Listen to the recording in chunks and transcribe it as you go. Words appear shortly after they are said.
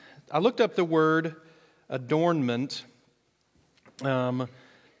I looked up the word adornment, the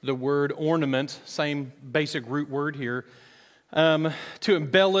word ornament, same basic root word here, to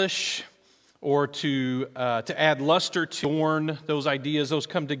embellish or to add luster, to adorn. Those ideas, those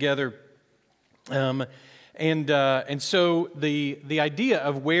come together. And so the idea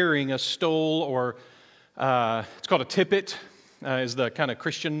of wearing a stole, or it's called a tippet, is the kind of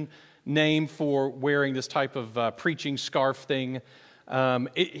Christian name for wearing this type of preaching scarf thing.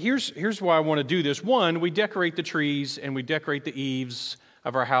 Here's why I want to do this. One, we decorate the trees and we decorate the eaves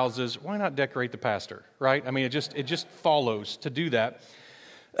of our houses. Why not decorate the pastor, right? I mean, it just follows to do that.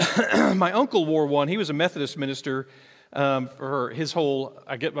 My uncle wore one. He was a Methodist minister for his whole,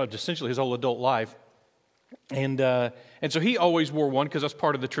 essentially his whole adult life. And so he always wore one because that's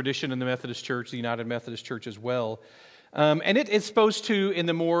part of the tradition in the Methodist Church, the United Methodist Church as well. And it's supposed to, in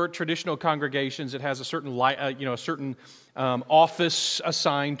the more traditional congregations, it has a certain office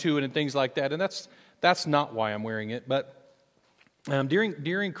assigned to it and things like that. And that's not why I'm wearing it. But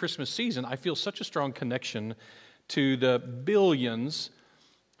during Christmas season, I feel such a strong connection to the billions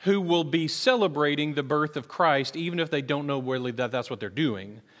who will be celebrating the birth of Christ, even if they don't know really that that's what they're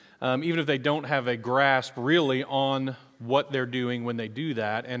doing. Even if they don't have a grasp really on what they're doing when they do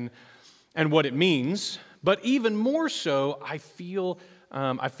that and what it means. But even more so, I feel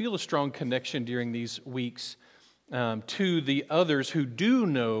a strong connection during these weeks to the others who do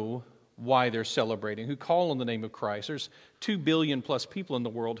know why they're celebrating, who call on the name of Christ. There's 2 billion plus people in the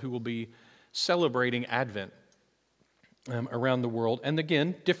world who will be celebrating Advent around the world. And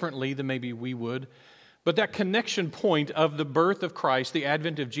again, differently than maybe we would. But that connection point of the birth of Christ, the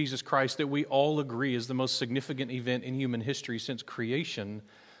advent of Jesus Christ, that we all agree is the most significant event in human history since creation,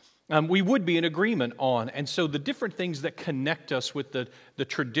 we would be in agreement on. And so the different things that connect us with the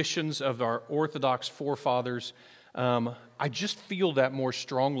traditions of our Orthodox forefathers, I just feel that more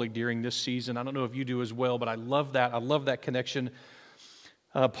strongly during this season. I don't know if you do as well, but I love that. I love that connection.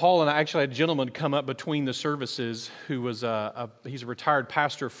 Paul and I actually had a gentleman come up between the services who was he's a retired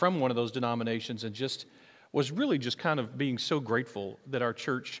pastor from one of those denominations, and just was really just kind of being so grateful that our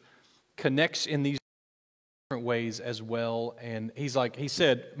church connects in these different ways as well. And he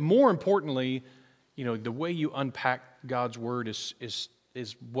said, more importantly, the way you unpack God's word is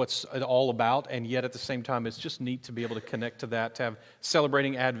what's it all about, and yet at the same time, it's just neat to be able to connect to that, to have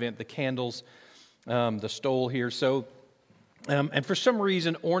celebrating Advent, the candles, the stole here. So. And for some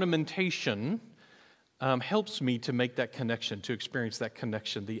reason, ornamentation helps me to make that connection, to experience that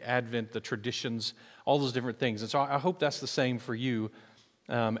connection, the Advent, the traditions, all those different things. And so I hope that's the same for you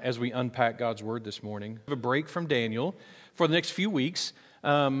as we unpack God's Word this morning. We have a break from Daniel for the next few weeks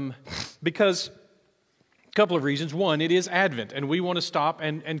because a couple of reasons. One, it is Advent, and we want to stop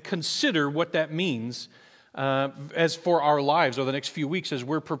and consider what that means as for our lives over the next few weeks as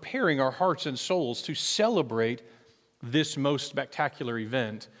we're preparing our hearts and souls to celebrate this most spectacular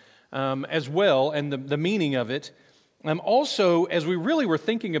event as well, and the meaning of it. Also, as we really were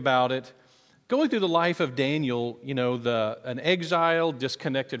thinking about it, going through the life of Daniel, an exile,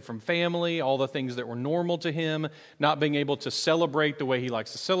 disconnected from family, all the things that were normal to him, not being able to celebrate the way he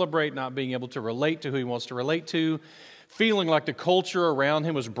likes to celebrate, not being able to relate to who he wants to relate to, feeling like the culture around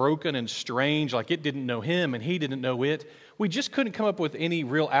him was broken and strange, like it didn't know him and he didn't know it. We just couldn't come up with any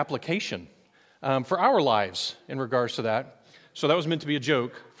real application for our lives in regards to that. So that was meant to be a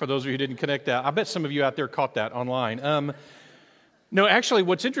joke for those of you who didn't connect that. I bet some of you out there caught that online. No, actually,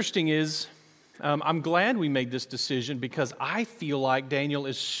 what's interesting is I'm glad we made this decision because I feel like Daniel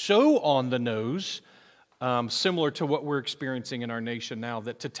is so on the nose, similar to what we're experiencing in our nation now,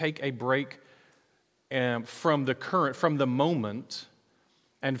 that to take a break from the moment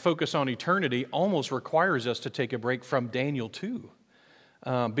and focus on eternity almost requires us to take a break from Daniel too.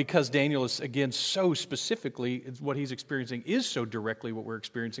 Because Daniel is, again, so specifically, what he's experiencing is so directly what we're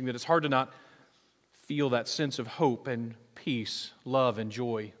experiencing that it's hard to not feel that sense of hope and peace, love and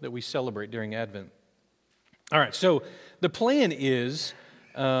joy that we celebrate during Advent. All right, so the plan is,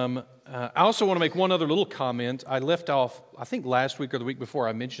 I also want to make one other little comment. I left off, I think last week or the week before,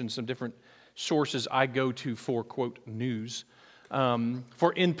 I mentioned some different sources I go to for, quote, news,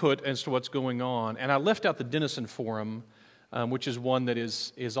 for input as to what's going on. And I left out the Denison Forum, which is one that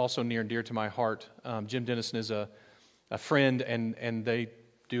is also near and dear to my heart. Jim Denison is a friend, and they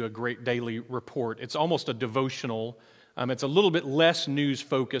do a great daily report. It's almost a devotional. It's a little bit less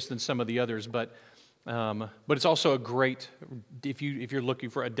news-focused than some of the others, but it's also a great, if you're looking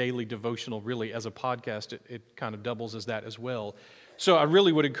for a daily devotional, really, as a podcast, it kind of doubles as that as well. So I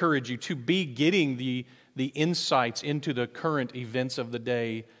really would encourage you to be getting the insights into the current events of the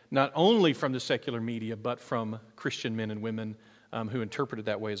day, not only from the secular media, but from Christian men and women who interpret it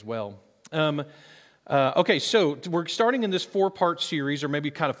that way as well. Okay, so we're starting in this 4-part series, or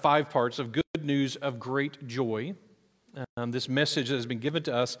maybe kind of 5 parts, of good news of great joy. This message that has been given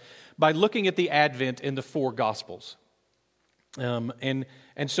to us by looking at the Advent in the 4 Gospels. And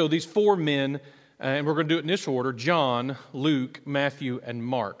so these 4 men, and we're going to do it in this order: John, Luke, Matthew, and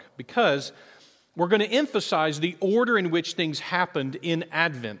Mark, because we're going to emphasize the order in which things happened in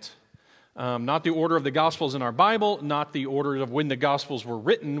Advent. Not the order of the Gospels in our Bible, not the order of when the Gospels were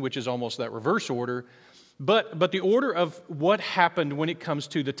written, which is almost that reverse order, but the order of what happened when it comes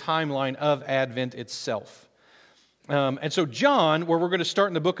to the timeline of Advent itself. And so John, where we're going to start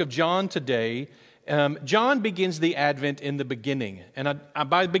in the book of John today, John begins the Advent in the beginning. And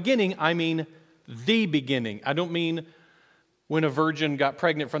by beginning, I mean the beginning. I don't mean when a virgin got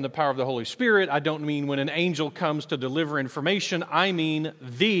pregnant from the power of the Holy Spirit. I don't mean when an angel comes to deliver information. I mean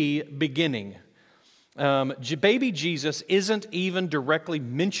the beginning. Baby Jesus isn't even directly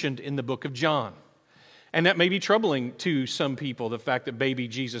mentioned in the book of John. And that may be troubling to some people, the fact that baby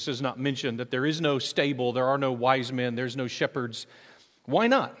Jesus is not mentioned, that there is no stable, there are no wise men, there's no shepherds. Why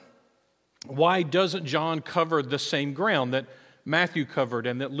not? Why doesn't John cover the same ground that Matthew covered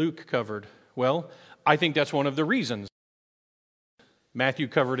and that Luke covered? Well, I think that's one of the reasons. Matthew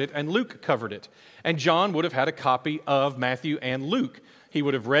covered it and Luke covered it. And John would have had a copy of Matthew and Luke. He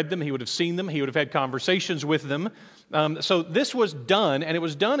would have read them, he would have seen them, he would have had conversations with them. So this was done, and it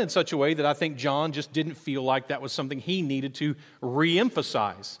was done in such a way that I think John just didn't feel like that was something he needed to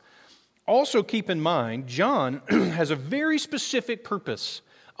re-emphasize. Also keep in mind, John has a very specific purpose.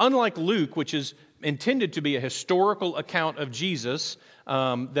 Unlike Luke, which is intended to be a historical account of Jesus,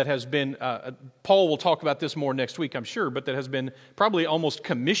 that has been, Paul will talk about this more next week, I'm sure, but that has been probably almost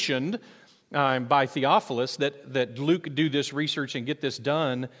commissioned by Theophilus, that Luke do this research and get this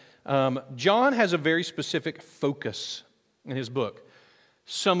done. John has a very specific focus in his book.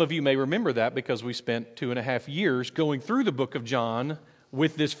 Some of you may remember that because we spent 2.5 years going through the book of John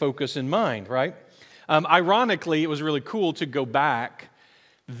with this focus in mind, right? Ironically, it was really cool to go back.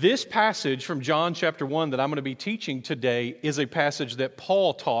 This passage from John chapter 1 that I'm going to be teaching today is a passage that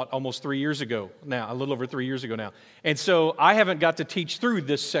Paul taught almost 3 years ago now, a little over 3 years ago now. And so I haven't got to teach through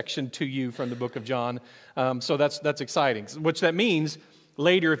this section to you from the book of John, so that's exciting. Which that means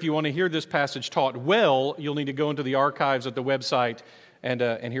later, if you want to hear this passage taught well, you'll need to go into the archives at the website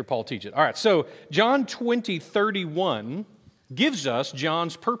and hear Paul teach it. All right, so John 20:31 gives us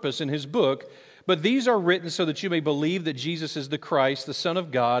John's purpose in his book. But these are written so that you may believe that Jesus is the Christ, the Son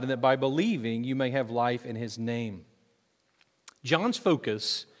of God, and that by believing you may have life in His name. John's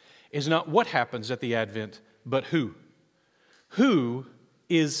focus is not what happens at the Advent, but who. Who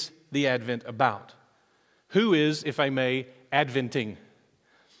is the Advent about? Who is, if I may, adventing?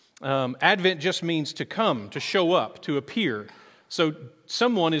 Advent just means to come, to show up, to appear. So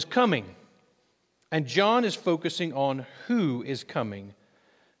someone is coming. And John is focusing on who is coming.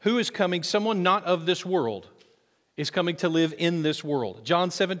 Who is coming? Someone not of this world is coming to live in this world.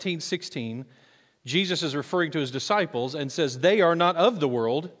 John 17:16, Jesus is referring to His disciples and says, they are not of the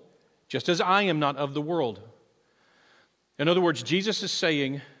world, just as I am not of the world. In other words, Jesus is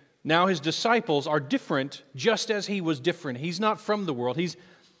saying, now His disciples are different just as He was different. He's not from the world. He's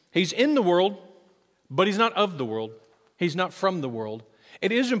in the world, but He's not of the world. He's not from the world.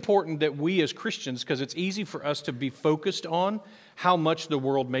 It is important that we as Christians, because it's easy for us to be focused on how much the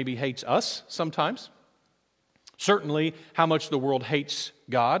world maybe hates us sometimes. Certainly how much the world hates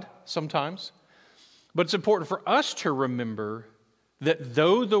God sometimes. But it's important for us to remember that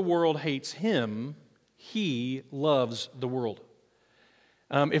though the world hates Him, He loves the world.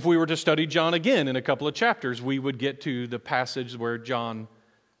 If we were to study John again in a couple of chapters, we would get to the passage where John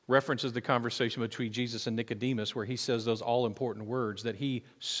references the conversation between Jesus and Nicodemus, where he says those all-important words, that He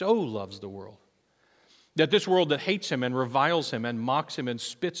so loves the world, that this world that hates Him and reviles Him and mocks Him and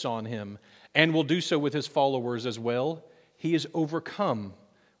spits on Him and will do so with His followers as well, He is overcome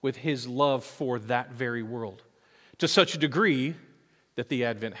with His love for that very world to such a degree that the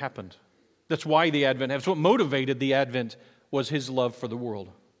Advent happened. That's why the Advent happened. That's what motivated the Advent, was His love for the world.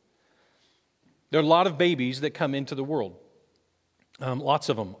 There are a lot of babies that come into the world. Lots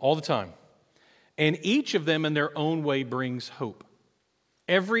of them, all the time. And each of them in their own way brings hope.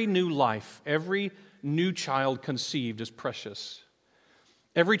 Every new life, every new child conceived is precious.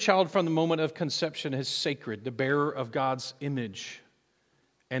 Every child from the moment of conception is sacred, the bearer of God's image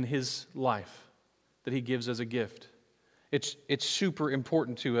and His life that He gives as a gift. It's super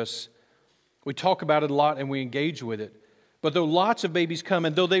important to us. We talk about it a lot and we engage with it. But though lots of babies come,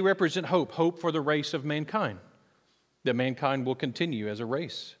 and though they represent hope for the race of mankind, that mankind will continue as a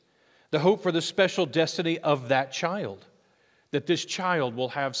race, the hope for the special destiny of that child, that this child will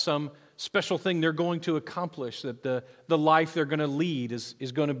have some special thing they're going to accomplish, that the life they're going to lead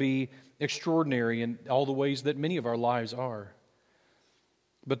is going to be extraordinary in all the ways that many of our lives are.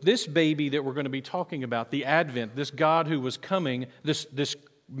 But this baby that we're going to be talking about, the Advent, this God who was coming, this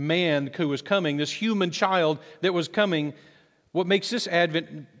man who was coming, this human child that was coming, what makes this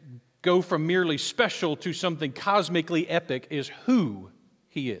Advent go from merely special to something cosmically epic is who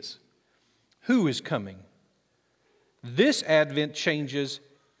He is. Who is coming? This Advent changes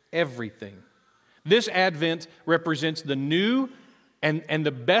everything. This Advent represents the new and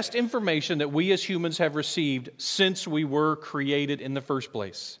the best information that we as humans have received since we were created in the first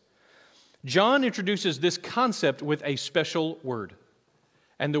place. John introduces this concept with a special word.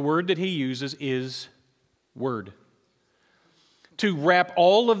 And the word that he uses is word. To wrap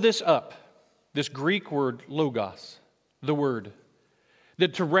all of this up, this Greek word logos, the word,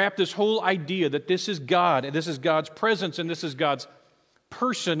 that to wrap this whole idea that this is God, and this is God's presence, and this is God's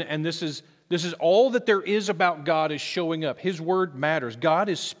person, and this is all that there is about God is showing up. His word matters. God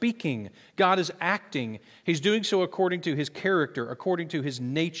is speaking. God is acting. He's doing so according to His character, according to His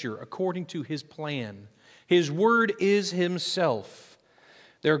nature, according to His plan. His word is Himself.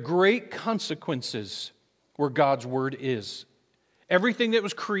 There are great consequences where God's word is. Everything that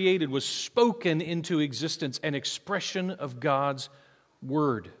was created was spoken into existence, an expression of God's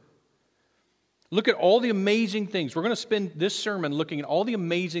word. Look at all the amazing things. We're going to spend this sermon looking at all the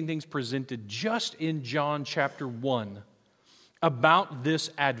amazing things presented just in John chapter 1 about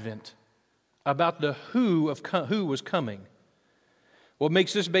this Advent, about the who was coming. What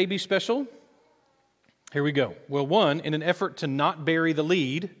makes this baby special? Here we go. Well, one, in an effort to not bury the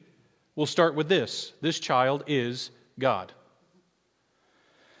lead, we'll start with this. This child is God.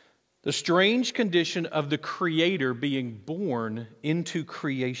 The strange condition of the Creator being born into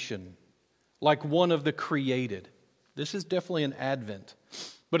creation, like one of the created. This is definitely an Advent.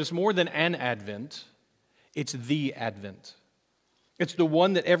 But it's more than an Advent. It's the Advent. It's the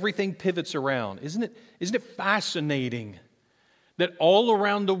one that everything pivots around. Isn't it fascinating that all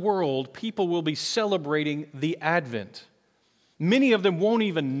around the world people will be celebrating the Advent? Many of them won't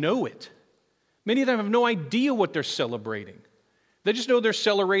even know it. Many of them have no idea what they're celebrating. They just know they're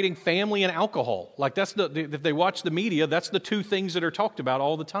celebrating family and alcohol. Like if they watch the media, that's the two things that are talked about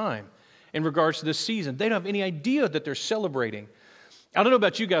all the time in regards to this season. They don't have any idea that they're celebrating. I don't know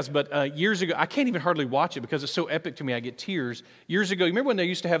about you guys, but years ago, I can't even hardly watch it because it's so epic to me. I get tears. Years ago, you remember when they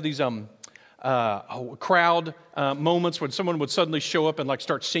used to have these crowd moments when someone would suddenly show up and like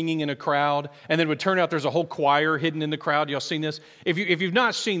start singing in a crowd, and then it would turn out there's a whole choir hidden in the crowd. Y'all seen this? If you've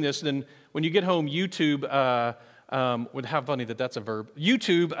not seen this, then when you get home, YouTube. How funny that's a verb.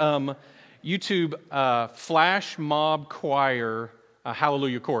 YouTube flash mob choir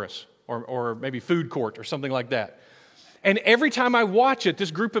hallelujah chorus. Or maybe food court or something like that. And every time I watch it,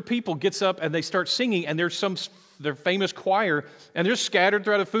 this group of people gets up and they start singing, and there's their famous choir, and they're scattered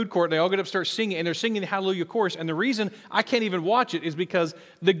throughout a food court, and they all get up and start singing, and they're singing the Hallelujah chorus. And the reason I can't even watch it is because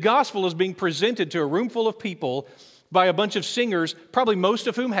the gospel is being presented to a room full of people by a bunch of singers, probably most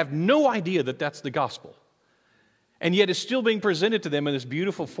of whom have no idea that that's the gospel. And yet it's still being presented to them in this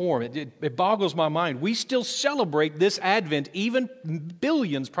beautiful form. It boggles my mind. We still celebrate this Advent, even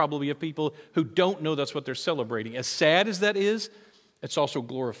billions probably of people who don't know that's what they're celebrating. As sad as that is, it's also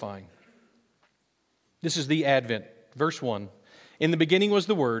glorifying. This is the Advent. Verse 1. In the beginning was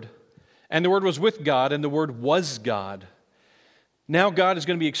the Word, and the Word was with God, and the Word was God. Now God is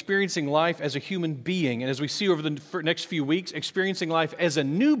going to be experiencing life as a human being, and as we see over the next few weeks, experiencing life as a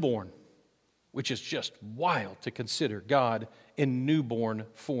newborn, which is just wild to consider God in newborn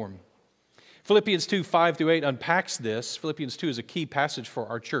form. Philippians 2, 5-8 unpacks this. Philippians 2 is a key passage for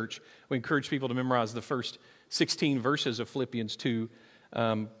our church. We encourage people to memorize the first 16 verses of Philippians 2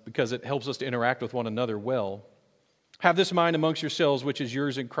 because it helps us to interact with one another well. Have this mind amongst yourselves, which is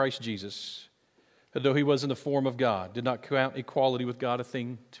yours in Christ Jesus, who, though He was in the form of God, did not count equality with God a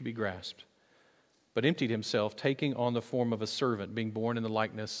thing to be grasped, but emptied Himself, taking on the form of a servant, being born in the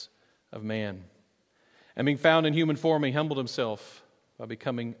likeness of man. And being found in human form, He humbled Himself by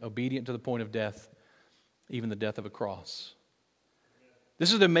becoming obedient to the point of death, even the death of a cross.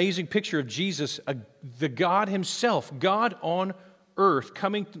 This is the amazing picture of Jesus, the God Himself, God on earth,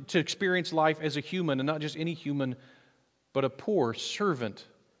 coming to experience life as a human, and not just any human, but a poor servant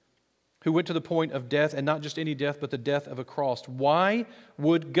who went to the point of death, and not just any death, but the death of a cross. Why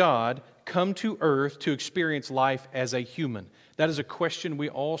would God come to earth to experience life as a human? That is a question we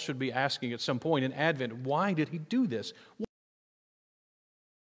all should be asking at some point in Advent. Why did He do this? What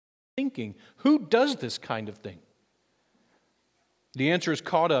thinking? Who does this kind of thing? The answer is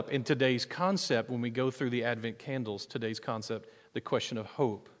caught up in today's concept when we go through the Advent candles, today's concept, the question of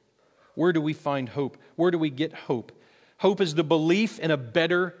hope. Where do we find hope? Where do we get hope? Hope is the belief in a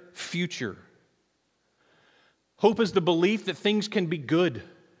better future. Hope is the belief that things can be good.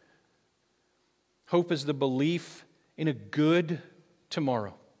 Hope is the belief in a good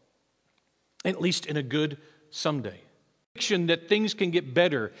tomorrow, at least in a good someday. Conviction that things can get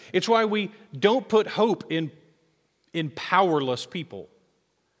better. It's why we don't put hope in powerless people.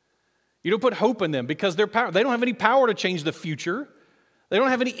 You don't put hope in them because they don't have any power to change the future. They don't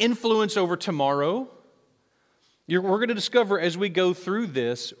have any influence over tomorrow. We're going to discover as we go through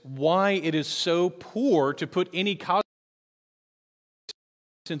this why it is so poor to put any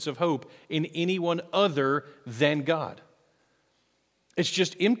sense of hope in anyone other than God. It's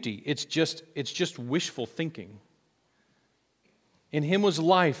just empty. It's just wishful thinking. In Him was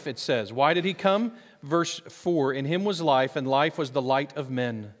life, it says. Why did He come? Verse 4, in Him was life, and life was the light of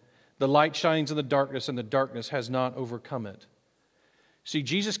men. The light shines in the darkness, and the darkness has not overcome it. See,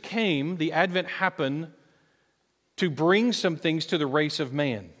 Jesus came, the Advent happened to bring some things to the race of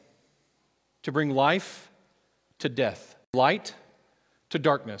man. To bring life to death. Light to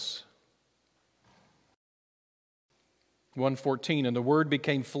darkness. 1:14, and the Word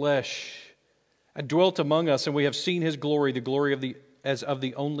became flesh and dwelt among us, and we have seen His glory, the glory as of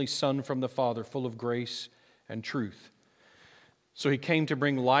the only Son from the Father, full of grace and truth. So He came to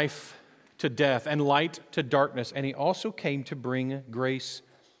bring life to death and light to darkness, and He also came to bring grace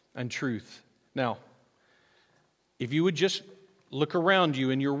and truth. Now, if you would just look around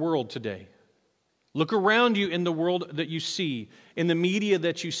you in your world today, look around you in the world that you see, in the media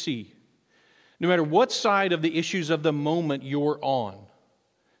that you see, no matter what side of the issues of the moment you're on,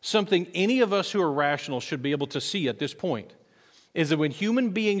 something any of us who are rational should be able to see at this point is that when human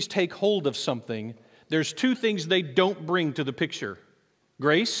beings take hold of something, there's two things they don't bring to the picture: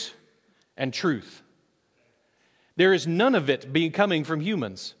 grace and truth. There is none of it coming from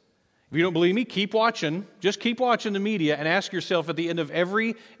humans. If you don't believe me, keep watching. Just keep watching the media and ask yourself at the end of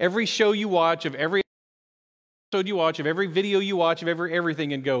every show you watch, of every episode you watch, of every video you watch, of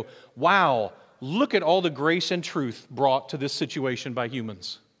everything, and go, wow, look at all the grace and truth brought to this situation by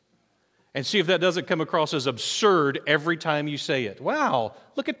humans. And see if that doesn't come across as absurd every time you say it. Wow,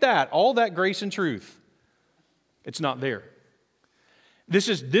 look at that, all that grace and truth. It's not there. This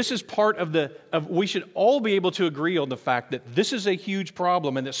is part of we should all be able to agree on the fact that this is a huge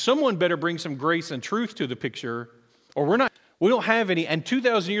problem and that someone better bring some grace and truth to the picture, or we don't have any. And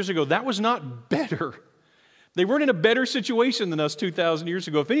 2,000 years ago, that was not better. They weren't in a better situation than us 2,000 years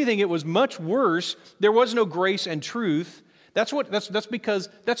ago. If anything, it was much worse. There was no grace and truth. That's because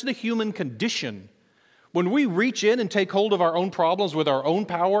that's the human condition. When we reach in and take hold of our own problems with our own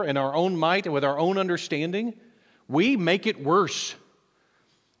power and our own might and with our own understanding, we make it worse.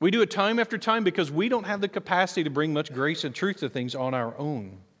 We do it time after time because we don't have the capacity to bring much grace and truth to things on our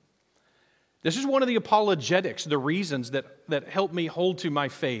own. This is one of the apologetics, the reasons that help me hold to my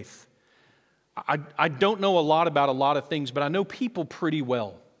faith. I don't know a lot about a lot of things, but I know people pretty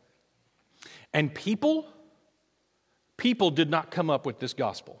well. And people did not come up with this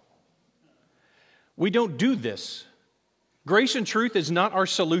gospel. We don't do this. Grace and truth is not our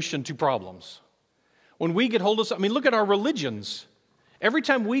solution to problems. When we get hold of something, look at our religions. Every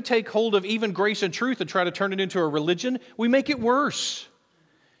time we take hold of even grace and truth and try to turn it into a religion, we make it worse.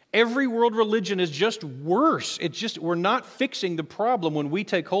 Every world religion is just worse. We're not fixing the problem when we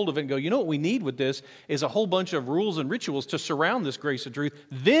take hold of it and go, you know what we need with this is a whole bunch of rules and rituals to surround this grace and truth.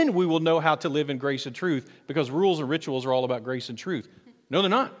 Then we will know how to live in grace and truth, because rules and rituals are all about grace and truth. No,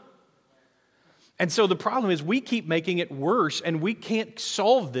 they're not. And so the problem is we keep making it worse, and we can't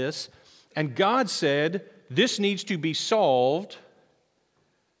solve this. And God said, this needs to be solved.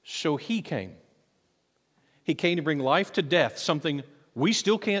 So He came. He came to bring life to death, something we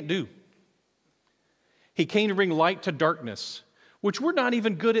still can't do. He came to bring light to darkness, which we're not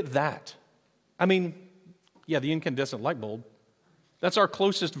even good at that. The incandescent light bulb. That's our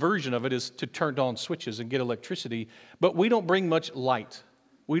closest version of it, is to turn on switches and get electricity. But we don't bring much light.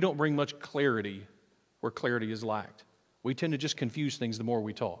 We don't bring much clarity where clarity is lacked. We tend to just confuse things the more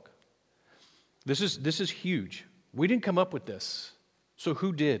we talk. This is huge. We didn't come up with this. So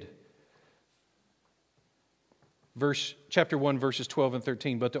who did? Chapter 1, verses 12 and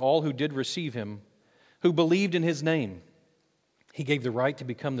 13. But to all who did receive Him, who believed in His name, He gave the right to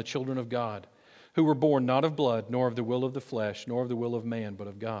become the children of God, who were born not of blood, nor of the will of the flesh, nor of the will of man, but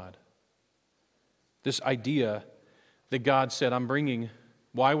of God. This idea that God said,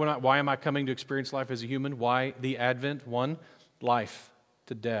 why am I coming to experience life as a human? Why the Advent? 1, life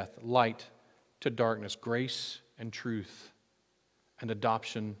to death, light to darkness, grace and truth. and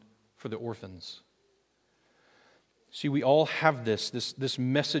adoption for the orphans. See, we all have this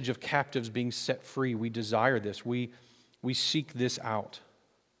message of captives being set free. We desire this. We seek this out.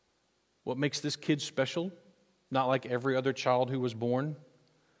 What makes this kid special? Not like every other child who was born?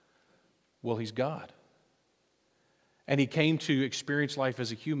 Well, he's God. And he came to experience life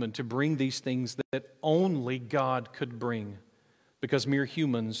as a human, to bring these things that only God could bring. Because mere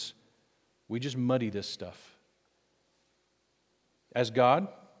humans, we just muddy this stuff. As God,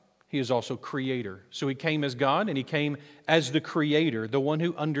 he is also creator. So he came as God, and he came as the creator, the one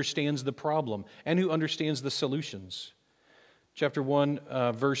who understands the problem and who understands the solutions. Chapter 1,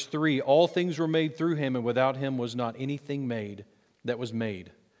 verse 3, all things were made through him, and without him was not anything made that was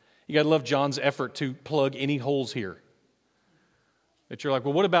made. You got to love John's effort to plug any holes here. That you're like,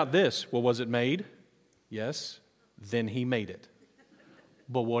 well, what about this? Well, was it made? Yes. Then he made it.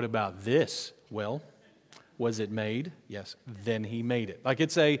 But what about this? Well, was it made? Yes. Then he made it. Like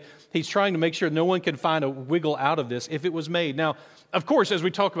he's trying to make sure no one can find a wiggle out of this if it was made. Now, of course, as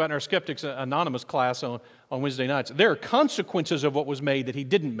we talk about in our Skeptics Anonymous class on Wednesday nights, there are consequences of what was made that he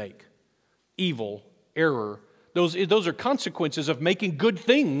didn't make. Evil, error. Those are consequences of making good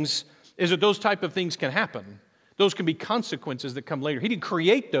things, is that those type of things can happen. Those can be consequences that come later. He didn't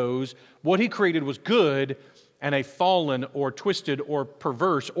create those. What he created was good, and a fallen or twisted or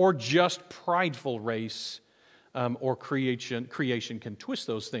perverse or just prideful race or creation can twist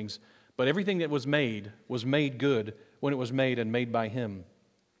those things. But everything that was made good when it was made and made by him.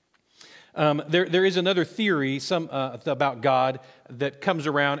 There is another theory about God that comes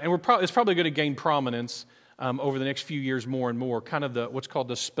around, and it's probably going to gain prominence over the next few years more and more, kind of what's called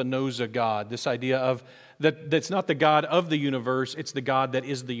the Spinoza God, this idea of that's not the God of the universe, it's the God that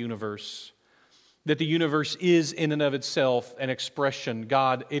is the universe. That the universe is in and of itself an expression.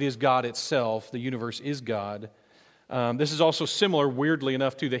 God, it is God itself. The universe is God. This is also similar, weirdly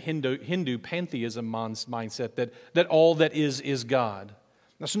enough, to the Hindu pantheism mindset that all that is God.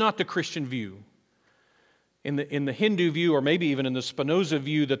 That's not the Christian view. In the Hindu view, or maybe even in the Spinoza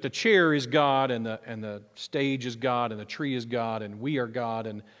view, that the chair is God and the stage is God and the tree is God and we are God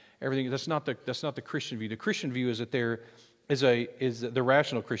and everything. That's not the Christian view. The Christian view is that there is the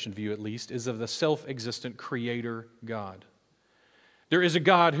rational Christian view, at least, is of the self-existent creator God. There is a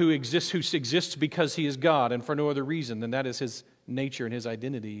God who exists because he is God and for no other reason, and that is his nature and his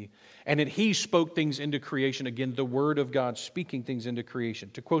identity. And that he spoke things into creation. Again, the word of God speaking things into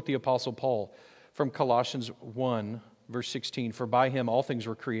creation. To quote the Apostle Paul from Colossians 1, verse 16, for by him all things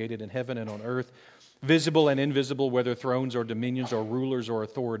were created in heaven and on earth, visible and invisible, whether thrones or dominions or rulers or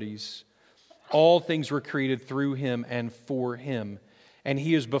authorities. All things were created through him and for him. And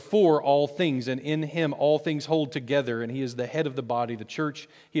he is before all things, and in him all things hold together, and he is the head of the body, the church.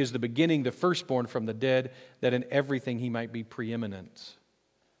 He is the beginning, the firstborn from the dead, that in everything he might be preeminent.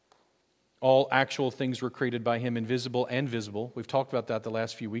 All actual things were created by him, invisible and visible. We've talked about that the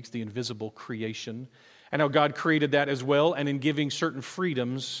last few weeks, the invisible creation. And how God created that as well, and in giving certain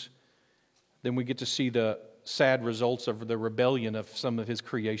freedoms, then we get to see the sad results of the rebellion of some of his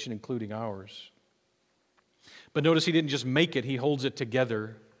creation, including ours. But notice he didn't just make it, he holds it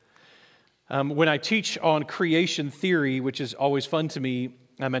together. When I teach on creation theory, which is always fun to me,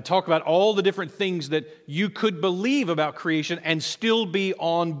 and talk about all the different things that you could believe about creation and still be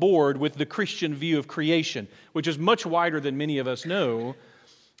on board with the Christian view of creation, which is much wider than many of us know.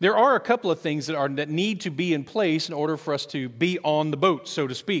 There are a couple of things that need to be in place in order for us to be on the boat, so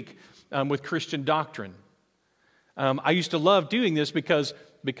to speak, with Christian doctrine. I used to love doing this because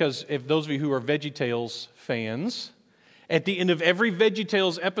if those of you who are VeggieTales fans, at the end of every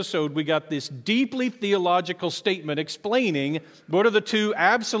VeggieTales episode, we got this deeply theological statement explaining what are the two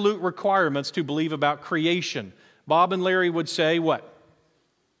absolute requirements to believe about creation. Bob and Larry would say what?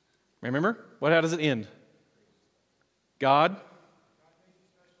 Remember? How does it end? God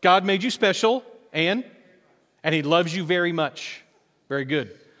made you special, and he loves you very much. Very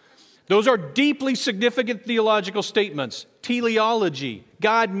good. Those are deeply significant theological statements. Teleology.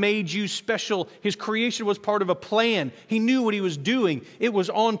 God made you special. His creation was part of a plan. He knew what he was doing. It was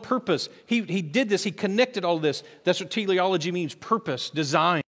on purpose. He did this. He connected all this. That's what teleology means. Purpose,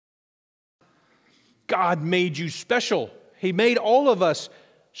 design. God made you special. He made all of us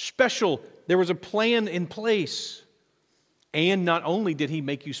special. There was a plan in place. And not only did he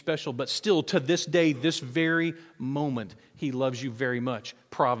make you special, but still to this day, this very moment, he loves you very much.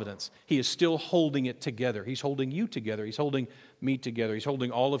 Providence. He is still holding it together. He's holding you together. He's holding me together. He's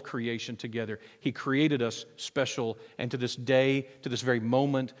holding all of creation together. He created us special. And to this day, to this very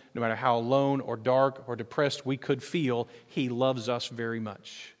moment, no matter how alone or dark or depressed we could feel, he loves us very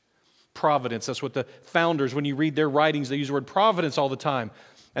much. Providence. That's what the founders, when you read their writings, they use the word providence all the time.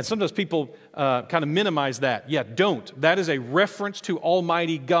 And sometimes people kind of minimize that. Yeah, don't. That is a reference to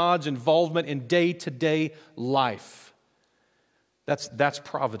Almighty God's involvement in day-to-day life. That's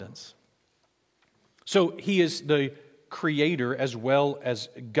providence. So He is the Creator as well as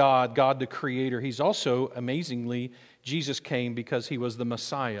God the Creator. He's also, amazingly, Jesus came because He was the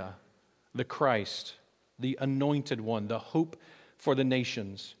Messiah, the Christ, the Anointed One, the hope for the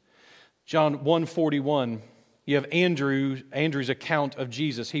nations. John 1:41, you have Andrew's account of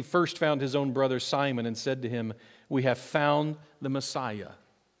Jesus. He first found his own brother Simon and said to him, "We have found the Messiah,"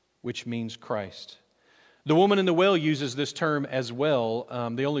 which means Christ. The woman in the well uses this term as well.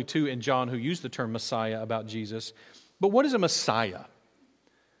 The only two in John who use the term Messiah about Jesus. But what is a Messiah? I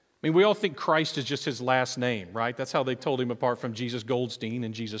mean, we all think Christ is just his last name, right? That's how they told him apart from Jesus Goldstein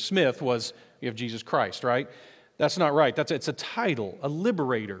and Jesus Smith was, you have Jesus Christ, right? That's not right. It's a title, a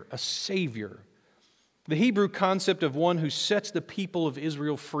liberator, a savior. The Hebrew concept of one who sets the people of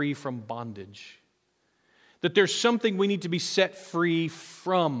Israel free from bondage. That there's something we need to be set free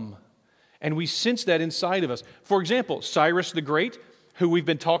from. And we sense that inside of us. For example, Cyrus the Great, who we've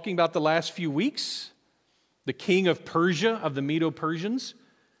been talking about the last few weeks, the king of Persia, of the Medo-Persians,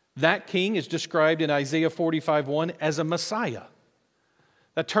 that king is described in Isaiah 45:1 as a Messiah.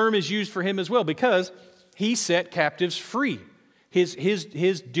 That term is used for him as well because he set captives free. His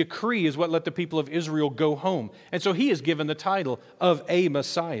decree is what let the people of Israel go home. And so he is given the title of a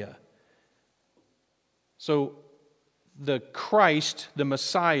Messiah. So the Christ, the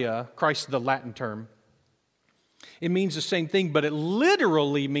Messiah, Christ is the Latin term, it means the same thing, but it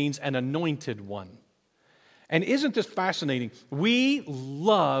literally means an anointed one. And isn't this fascinating? We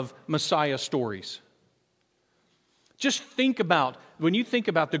love Messiah stories. Just think about, when you think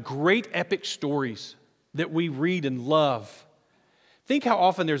about the great epic stories that we read and love, think how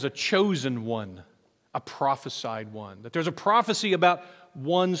often there's a chosen one, a prophesied one. That there's a prophecy about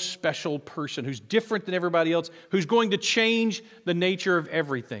one special person who's different than everybody else, who's going to change the nature of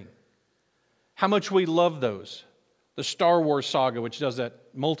everything. How much we love those. The Star Wars saga, which does that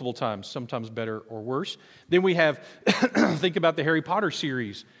multiple times, sometimes better or worse. Then we have, think about the Harry Potter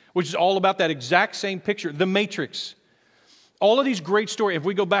series, which is all about that exact same picture. The Matrix. All of these great stories. If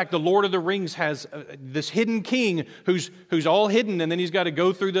we go back, the Lord of the Rings has this hidden king who's all hidden, and then he's got to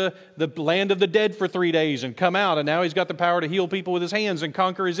go through the land of the dead for 3 days and come out, and now he's got the power to heal people with his hands and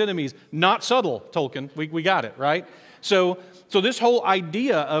conquer his enemies. Not subtle, Tolkien. We got it, right? So this whole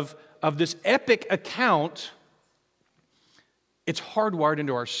idea of this epic account, it's hardwired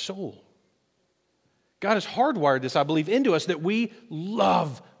into our soul. God has hardwired this, I believe, into us that we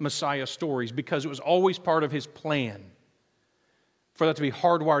love Messiah stories because it was always part of His plan for that to be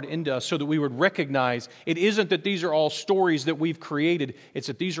hardwired into us so that we would recognize it isn't that these are all stories that we've created, it's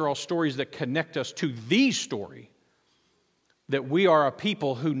that these are all stories that connect us to the story, that we are a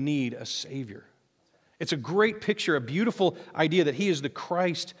people who need a Savior. It's a great picture, a beautiful idea that He is the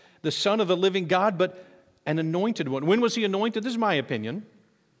Christ, the Son of the living God, but an anointed one. When was He anointed? This is my opinion.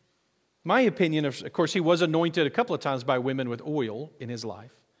 My opinion, of course, He was anointed a couple of times by women with oil in His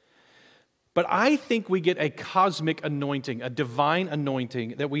life. But I think we get a cosmic anointing, a divine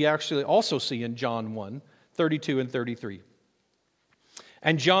anointing that we actually also see in John 1:32 and 33.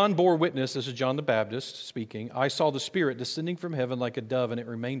 And John bore witness, this is John the Baptist speaking, "I saw the Spirit descending from heaven like a dove, and it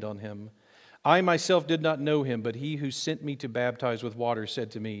remained on Him. I myself did not know Him, but He who sent me to baptize with water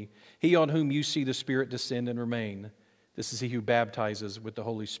said to me, 'He on whom you see the Spirit descend and remain, this is He who baptizes with the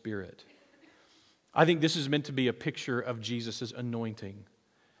Holy Spirit.'" I think this is meant to be a picture of Jesus' anointing.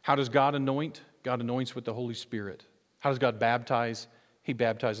 How does God anoint? God anoints with the Holy Spirit. How does God baptize? He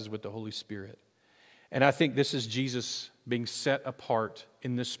baptizes with the Holy Spirit. And I think this is Jesus being set apart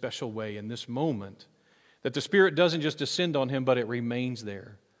in this special way, in this moment, that the Spirit doesn't just descend on Him, but it remains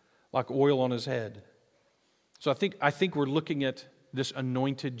there, like oil on His head. So I think we're looking at this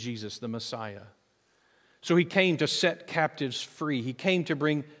anointed Jesus, the Messiah. So He came to set captives free. He came to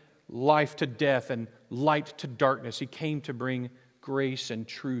bring life to death and light to darkness. He came to bring grace and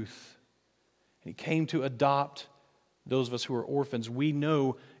truth. He came to adopt those of us who are orphans. We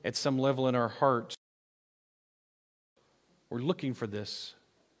know at some level in our hearts we're looking for this.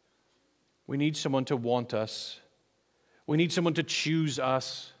 We need someone to want us. We need someone to choose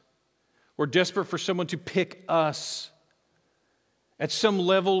us. We're desperate for someone to pick us. At some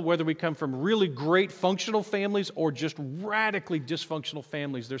level, whether we come from really great functional families or just radically dysfunctional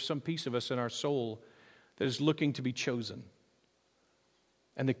families, there's some piece of us in our soul that is looking to be chosen.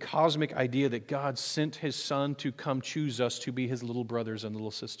 And the cosmic idea that God sent His Son to come choose us to be His little brothers and little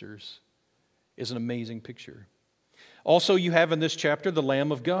sisters is an amazing picture. Also, you have in this chapter the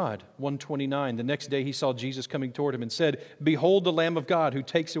Lamb of God, 129. The next day he saw Jesus coming toward him and said, "Behold the Lamb of God who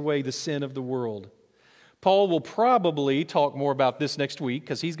takes away the sin of the world." Paul will probably talk more about this next week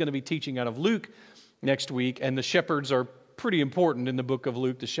because he's going to be teaching out of Luke next week, and the shepherds are pretty important in the book of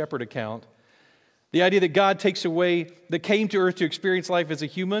Luke, the shepherd account. The idea that God that came to earth to experience life as a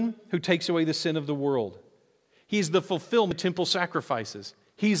human who takes away the sin of the world. He's the fulfillment of temple sacrifices.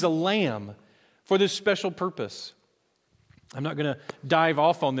 He's a lamb for this special purpose. I'm not going to dive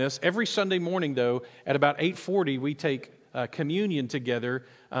off on this. Every Sunday morning, though, at about 8:40, we take communion together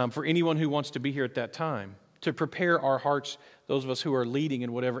for anyone who wants to be here at that time, to prepare our hearts, those of us who are leading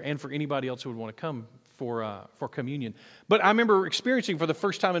and whatever, and for anybody else who would want to come for communion. But I remember experiencing for the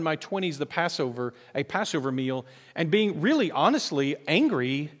first time in my 20s a Passover meal, and being really honestly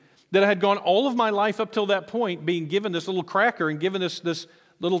angry that I had gone all of my life up till that point being given this little cracker and given this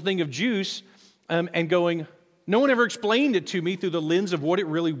little thing of juice and going, no one ever explained it to me through the lens of what it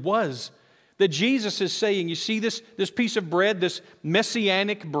really was. That Jesus is saying, you see this piece of bread, this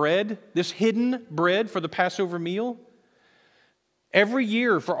messianic bread, this hidden bread for the Passover meal? Every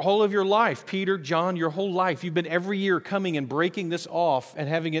year for all of your life, Peter, John, your whole life, you've been every year coming and breaking this off and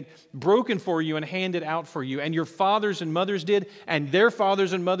having it broken for you and handed out for you. And your fathers and mothers did, and their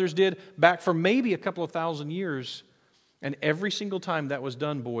fathers and mothers did, back for maybe a couple of thousand years. And every single time that was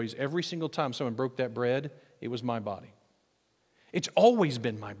done, boys, every single time someone broke that bread, it was my body. It's always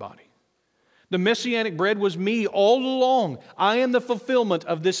been my body. The Messianic bread was me all along. I am the fulfillment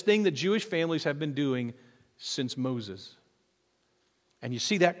of this thing that Jewish families have been doing since Moses. And you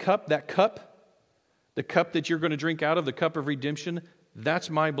see that cup, the cup that you're going to drink out of, the cup of redemption, that's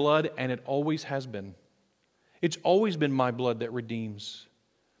my blood, and it always has been. It's always been my blood that redeems.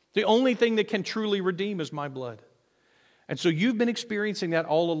 The only thing that can truly redeem is my blood. And so you've been experiencing that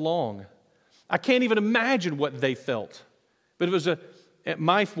all along. I can't even imagine what they felt. But it was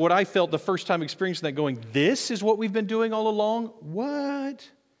what I felt the first time experiencing that, going, this is what we've been doing all along? What?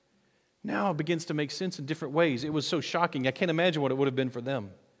 Now it begins to make sense in different ways. It was so shocking. I can't imagine what it would have been for them.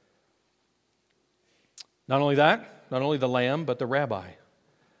 Not only that, not only the lamb, but the rabbi.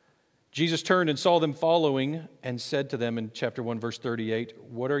 Jesus turned and saw them following and said to them in chapter 1, verse 38,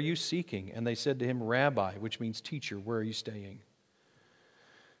 "What are you seeking?" And they said to him, "Rabbi," which means teacher, "where are you staying?"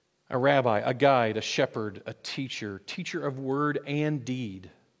 A rabbi, a guide, a shepherd, a teacher of word and deed.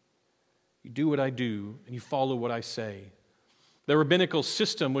 You do what I do and you follow what I say. The rabbinical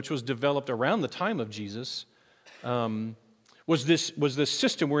system, which was developed around the time of Jesus, was this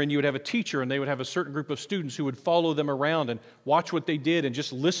system wherein you would have a teacher and they would have a certain group of students who would follow them around and watch what they did and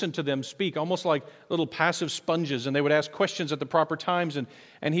just listen to them speak, almost like little passive sponges, and they would ask questions at the proper times,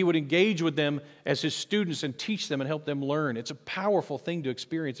 and he would engage with them as his students and teach them and help them learn. It's a powerful thing to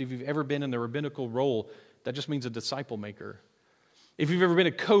experience. If you've ever been in the rabbinical role, that just means a disciple maker. If you've ever been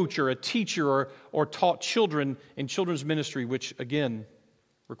a coach or a teacher or taught children in children's ministry, which again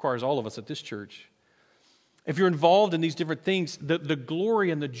requires all of us at this church, if you're involved in these different things, the glory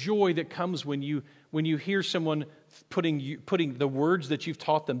and the joy that comes when you hear someone putting the words that you've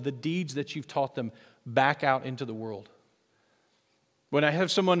taught them, the deeds that you've taught them, back out into the world. When I hear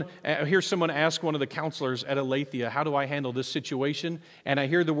someone ask one of the counselors at Aletheia, "How do I handle this situation?" and I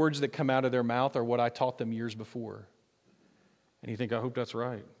hear the words that come out of their mouth are what I taught them years before. And you think, I hope that's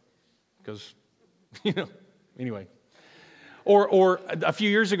right. Because, anyway. Or a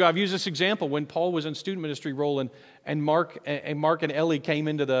few years ago, I've used this example when Paul was in student ministry role, and Mark and Ellie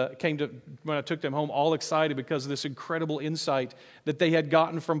came to when I took them home, all excited because of this incredible insight that they had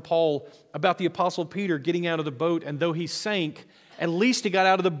gotten from Paul about the Apostle Peter getting out of the boat, and though he sank, at least he got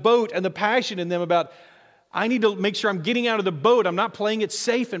out of the boat, and the passion in them about, I need to make sure I'm getting out of the boat. I'm not playing it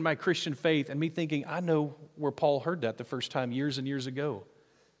safe in my Christian faith. And me thinking, I know where Paul heard that the first time years and years ago,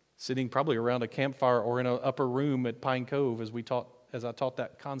 sitting probably around a campfire or in an upper room at Pine Cove as I taught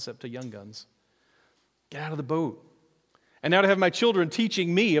that concept to young guns. Get out of the boat. And now to have my children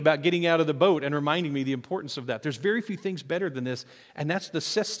teaching me about getting out of the boat and reminding me the importance of that. There's very few things better than this, and that's the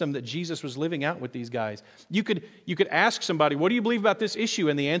system that Jesus was living out with these guys. You could ask somebody, what do you believe about this issue?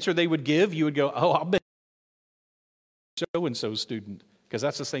 And the answer they would give, you would go, oh, I'll bet so-and-so student, because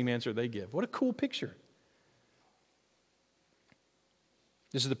that's the same answer they give. What a cool picture.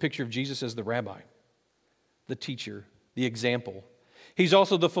 This is the picture of Jesus as the rabbi, the teacher, the example. He's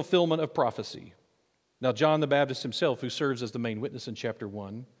also the fulfillment of prophecy. Now, John the Baptist himself, who serves as the main witness in chapter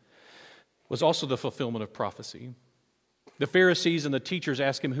 1, was also the fulfillment of prophecy. The Pharisees and the teachers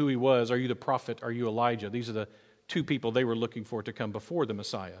asked him who he was. Are you the prophet? Are you Elijah? These are the two people they were looking for to come before the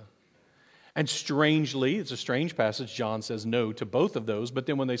Messiah. And strangely, it's a strange passage, John says no to both of those, but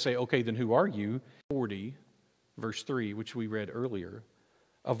then when they say, okay, then who are you? 40, verse 3, which we read earlier.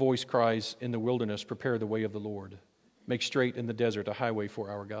 A voice cries in the wilderness, prepare the way of the Lord. Make straight in the desert a highway for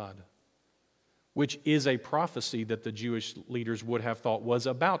our God. Which is a prophecy that the Jewish leaders would have thought was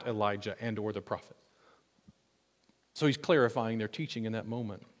about Elijah and or the prophet. So he's clarifying their teaching in that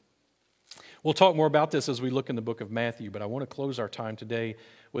moment. We'll talk more about this as we look in the book of Matthew, but I want to close our time today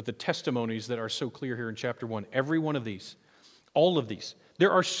with the testimonies that are so clear here in chapter 1. Every one of these, all of these.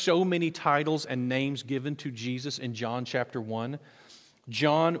 There are so many titles and names given to Jesus in John chapter 1.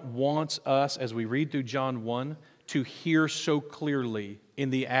 John wants us, as we read through John 1, to hear so clearly in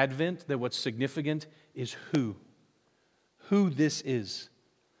the Advent that what's significant is who this is.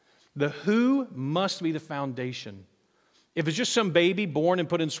 The who must be the foundation. If it's just some baby born and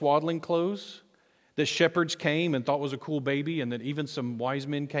put in swaddling clothes that shepherds came and thought was a cool baby, and that even some wise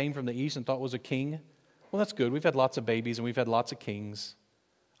men came from the east and thought was a king, well, that's good. We've had lots of babies and we've had lots of kings.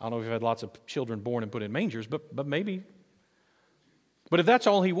 I don't know if we've had lots of children born and put in mangers, but maybe. But if that's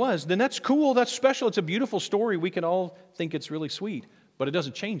all he was, then that's cool, that's special, it's a beautiful story. We can all think it's really sweet, but it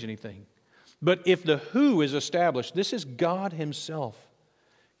doesn't change anything. But if the who is established, this is God himself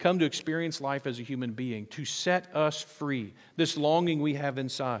come to experience life as a human being, to set us free, this longing we have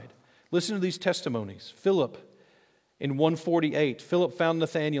inside. Listen to these testimonies. Philip, in 148, Philip found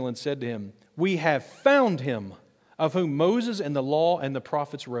Nathanael and said to him, we have found him, of whom Moses and the law and the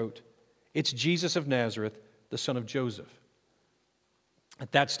prophets wrote. It's Jesus of Nazareth, the son of Joseph.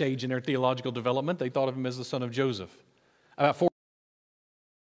 At that stage in their theological development, they thought of him as the son of Joseph. About 4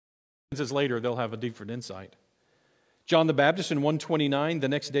 sentences later, they'll have a different insight. John the Baptist in 129, the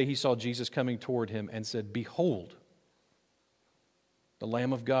next day he saw Jesus coming toward him and said, behold, the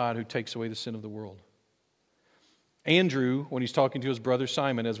Lamb of God who takes away the sin of the world. Andrew, when he's talking to his brother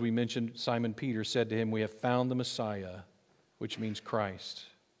Simon, as we mentioned, Simon Peter, said to him, we have found the Messiah, which means Christ.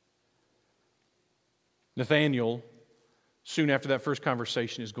 Nathanael, soon after that first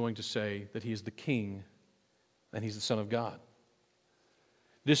conversation, is going to say that he is the King and he's the Son of God.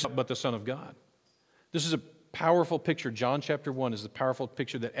 This is but the Son of God. This is a powerful picture. John chapter 1 is a powerful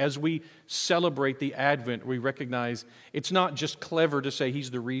picture that as we celebrate the Advent, we recognize it's not just clever to say he's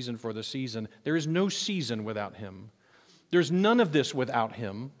the reason for the season. There is no season without him. There's none of this without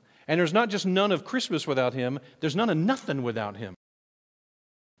him. And there's not just none of Christmas without him. There's none of nothing without him.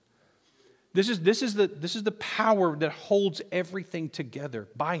 This is the power that holds everything together.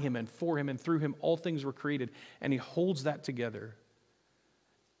 By him and for him and through him, all things were created. And he holds that together.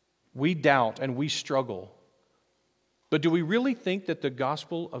 We doubt and we struggle. But do we really think that the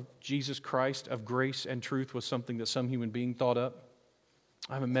gospel of Jesus Christ, of grace and truth, was something that some human being thought up?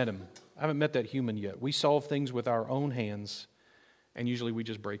 I haven't met him. I haven't met that human yet. We solve things with our own hands, and usually we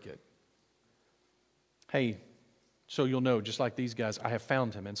just break it. Hey, so you'll know, just like these guys, I have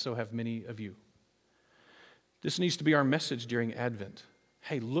found him, and so have many of you. This needs to be our message during Advent.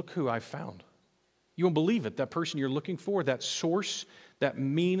 Hey, look who I found. You won't believe it. That person you're looking for, that source, that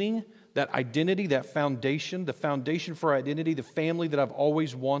meaning, that identity, that foundation, the foundation for identity, the family that I've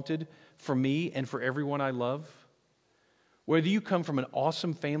always wanted for me and for everyone I love. Whether you come from an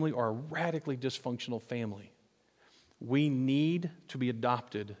awesome family or a radically dysfunctional family, we need to be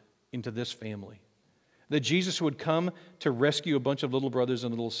adopted into this family. That Jesus would come to rescue a bunch of little brothers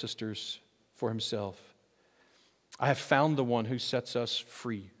and little sisters for himself. I have found the one who sets us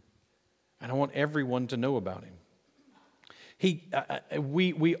free, and I want everyone to know about him.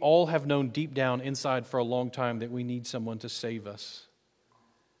 We all have known deep down inside for a long time that we need someone to save us,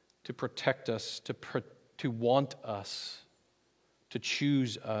 to protect us, to want us, to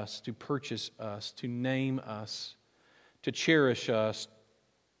choose us, to purchase us, to name us, to cherish us,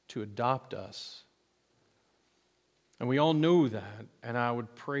 to adopt us. And we all know that, and I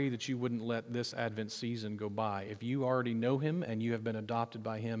would pray that you wouldn't let this Advent season go by. If you already know him and you have been adopted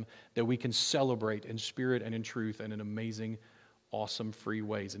by him, that we can celebrate in spirit and in truth and in amazing, awesome, free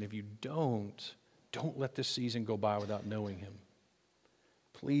ways. And if you don't let this season go by without knowing him.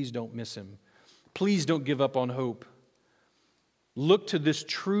 Please don't miss him. Please don't give up on hope. Look to this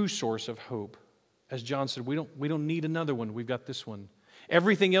true source of hope. As John said, we don't need another one. We've got this one.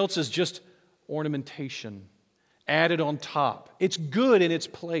 Everything else is just ornamentation added on top. It's good in its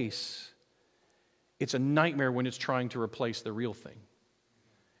place. It's a nightmare when it's trying to replace the real thing.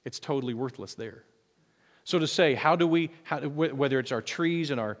 It's totally worthless there. So to say, whether it's our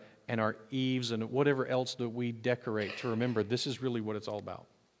trees and our eaves and whatever else that we decorate, to remember this is really what it's all about.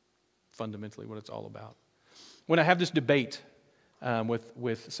 Fundamentally what it's all about. When I have this debate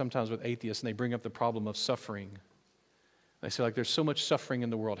sometimes with atheists, and they bring up the problem of suffering. They say, there's so much suffering in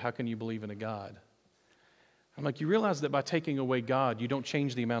the world. How can you believe in a God? I'm like, you realize that by taking away God, you don't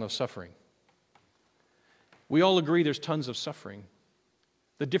change the amount of suffering. We all agree there's tons of suffering.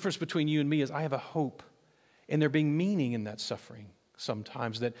 The difference between you and me is I have a hope, and there being meaning in that suffering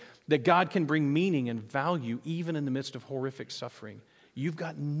sometimes, that God can bring meaning and value even in the midst of horrific suffering. You've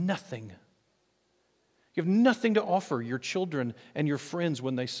got nothing. You have nothing to offer your children and your friends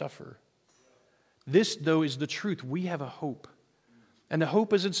when they suffer. This, though, is the truth. We have a hope. And the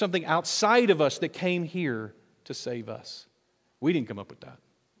hope isn't something outside of us that came here to save us. We didn't come up with that.